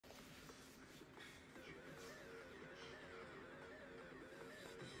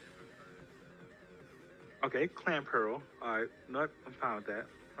Okay, Clam Pearl. Alright, no, I'm fine with that.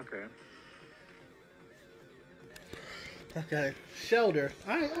 Okay. Okay, Shelter.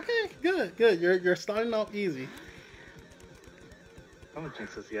 All right, okay, good, good. You're starting off easy. Don't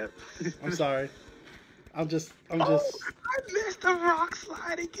jinx us yet. I'm sorry. I'm just. Oh, I missed the rock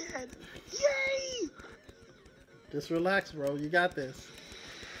slide again. Yay! Just relax, bro. You got this.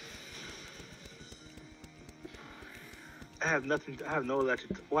 I have nothing. I have no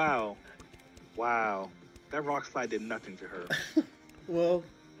electric. Wow. Wow. That rock slide did nothing to her. Well,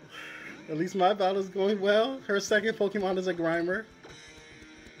 at least my battle's going well. Her second Pokemon is a Grimer.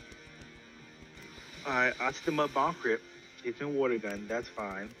 Alright, I'll take the mud bomb crit. It's in water gun. That's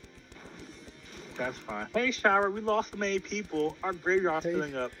fine. That's fine. Hey, Shower, we lost so many people. Our graveyard's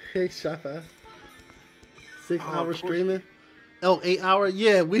filling up. Hey, Shafa. 6 hours streaming. Oh, 8 hour?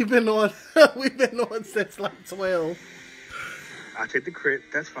 Yeah, we've been on. We've been on since like 12. I'll take the crit.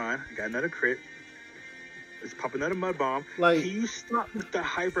 That's fine. I got another crit. Let's pop another mud bomb. Like, can you stop with the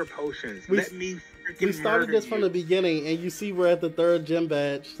hyper potions? Let me freaking We started this from the beginning, and you see we're at the 3rd gym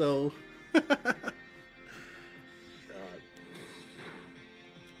badge, so.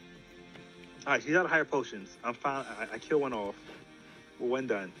 Alright, she's out of higher potions. I'm fine. I kill one off. We're one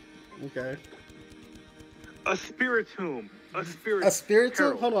done. Okay. A Spiritomb. A Spirit. A Spiritomb?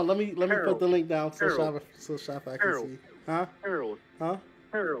 Harold. Hold on. Let me put the link down so Harold. Shafa can Harold. see. Huh? Harold. Huh?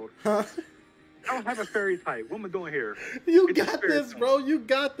 Harold. Huh? I don't have a fairy type. What am I doing here? You got this, bro. You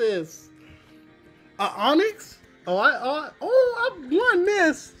got this. Onyx? Oh, I won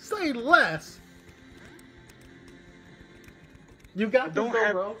this. Say less. You got this,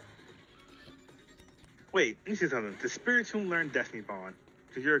 bro. Wait, let me see something. The Spiritomb learned Destiny Bond,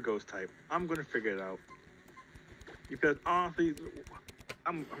 because you're a ghost type. I'm going to figure it out. Because honestly,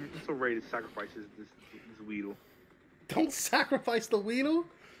 I'm so ready to sacrifice this Weedle. Don't sacrifice the Weedle?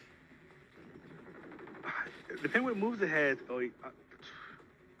 Depending what moves ahead,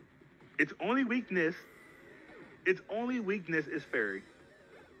 its only weakness is Fairy.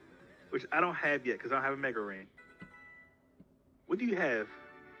 Which I don't have yet, because I don't have a Mega Ring. What do you have?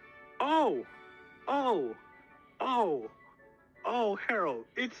 Oh, Harold,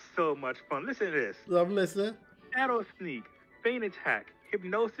 it's so much fun. Listen to this. I'm listening. Shadow Sneak, Feint Attack,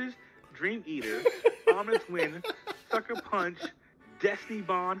 Hypnosis, Dream Eater, Ominous Wind, Sucker Punch, Destiny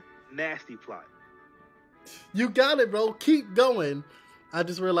Bond, Nasty Plot. You got it, bro. Keep going. I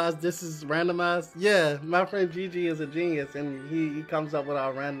just realized this is randomized. Yeah, my friend Gigi is a genius, and he comes up with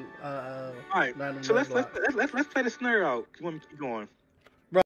our random. All right, random so let's play the scenario out. You want me to keep going?